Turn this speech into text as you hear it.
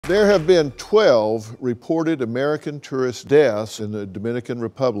There have been 12 reported American tourist deaths in the Dominican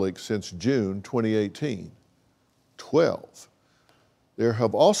Republic since June 2018. 12. There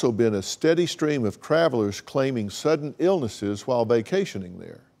have also been a steady stream of travelers claiming sudden illnesses while vacationing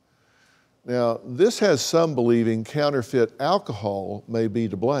there. Now, this has some believing counterfeit alcohol may be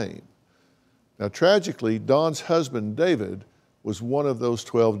to blame. Now, tragically, Dawn's husband, David, was one of those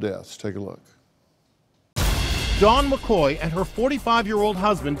 12 deaths. Take a look. Dawn McCoy and her 45-year-old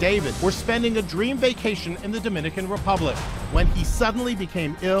husband, David, were spending a dream vacation in the Dominican Republic when he suddenly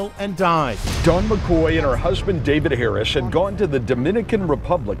became ill and died. Dawn McCoy and her husband, David Harris, had gone to the Dominican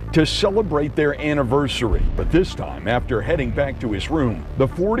Republic to celebrate their anniversary. But this time, after heading back to his room, the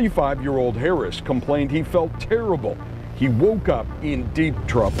 45-year-old Harris complained he felt terrible. He woke up in deep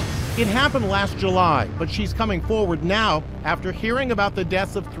trouble. It happened last July, but she's coming forward now after hearing about the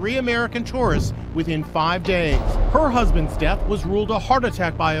deaths of 3 American tourists within 5 days. Her husband's death was ruled a heart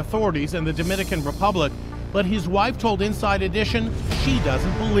attack by authorities in the Dominican Republic, but his wife told Inside Edition she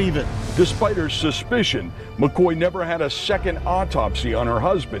doesn't believe it. Despite her suspicion, McCoy never had a second autopsy on her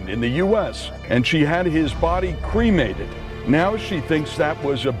husband in the U.S., and she had his body cremated. Now she thinks that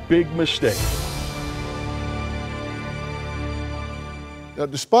was a big mistake. Now,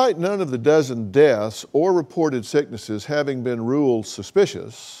 despite none of the dozen deaths or reported sicknesses having been ruled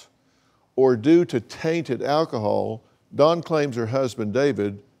suspicious or due to tainted alcohol, Dawn claims her husband,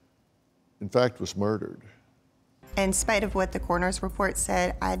 David, in fact, was murdered. In spite of what the coroner's report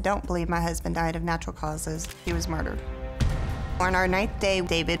said, I don't believe my husband died of natural causes. He was murdered. On our 9th day,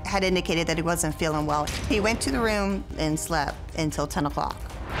 David had indicated that he wasn't feeling well. He went to the room and slept until 10 o'clock.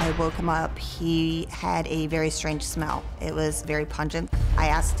 I woke him up. He had a very strange smell. It was very pungent. I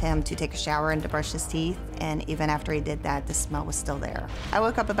asked him to take a shower and to brush his teeth, and even after he did that, the smell was still there. I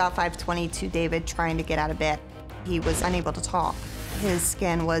woke up about 5:20 to David trying to get out of bed. He was unable to talk. His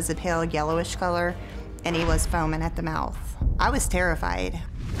skin was a pale yellowish color, and he was foaming at the mouth. I was terrified.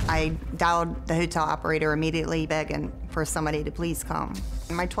 I dialed the hotel operator immediately, begging for somebody to please come.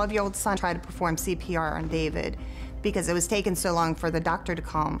 My 12-year-old son tried to perform CPR on David because it was taking so long for the doctor to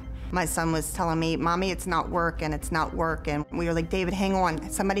come. My son was telling me, "Mommy, it's not working, it's not working." We were like, "David, hang on,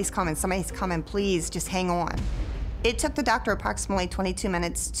 somebody's coming, please, just hang on." It took the doctor approximately 22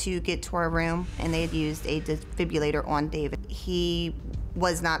 minutes to get to our room, and they had used a defibrillator on David. He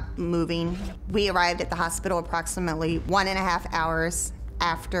was not moving. We arrived at the hospital approximately 1.5 hours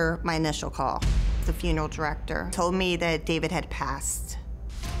after my initial call. The funeral director told me that David had passed.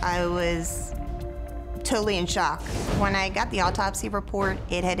 I was totally in shock. When I got the autopsy report,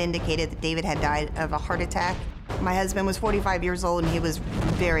 it had indicated that David had died of a heart attack. My husband was 45 years old and he was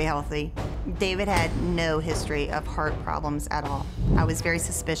very healthy. David had no history of heart problems at all. I was very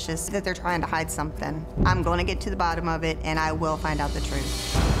suspicious that they're trying to hide something. I'm going to get to the bottom of it and I will find out the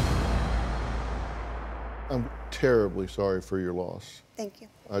truth. I'm terribly sorry for your loss. Thank you.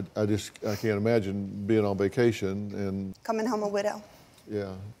 I can't imagine being on vacation and Coming home a widow.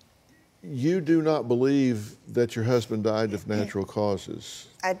 Yeah. You do not believe that your husband died of natural causes.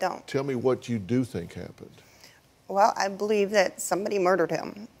 I don't. Tell me what you do think happened. Well, I believe that somebody murdered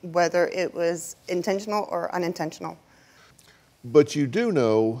him, whether it was intentional or unintentional. But you do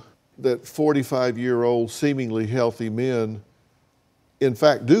know that 45-year-old seemingly healthy men, in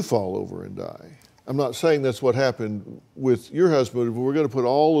fact, do fall over and die. I'm not saying that's what happened with your husband. We're going to put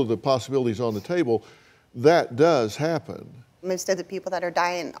all of the possibilities on the table. That does happen. Most of the people that are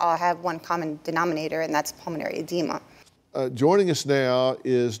dying all have one common denominator, and that's pulmonary edema. Joining us now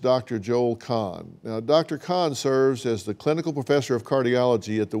is Dr. Joel Kahn. Now, Dr. Kahn serves as the clinical professor of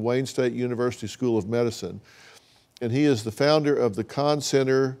cardiology at the Wayne State University School of Medicine, and he is the founder of the Kahn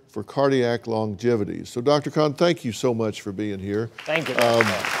Center for Cardiac Longevity. So, Dr. Kahn, thank you so much for being here. Thank you.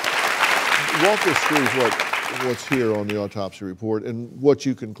 Walk us through what's here on the autopsy report and what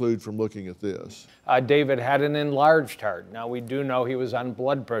you conclude from looking at this. David had an enlarged heart. Now, we do know he was on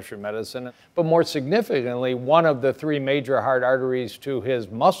blood pressure medicine, but more significantly, one of the 3 major heart arteries to his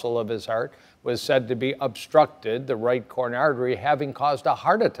muscle of his heart was said to be obstructed, the right coronary artery, having caused a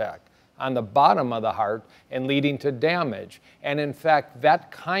heart attack on the bottom of the heart and leading to damage. And in fact,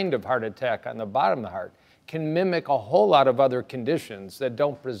 that kind of heart attack on the bottom of the heart can mimic a whole lot of other conditions that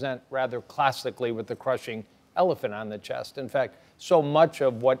don't present rather classically with the crushing elephant on the chest. In fact, so much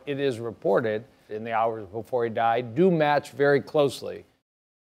of what it is reported in the hours before he died do match very closely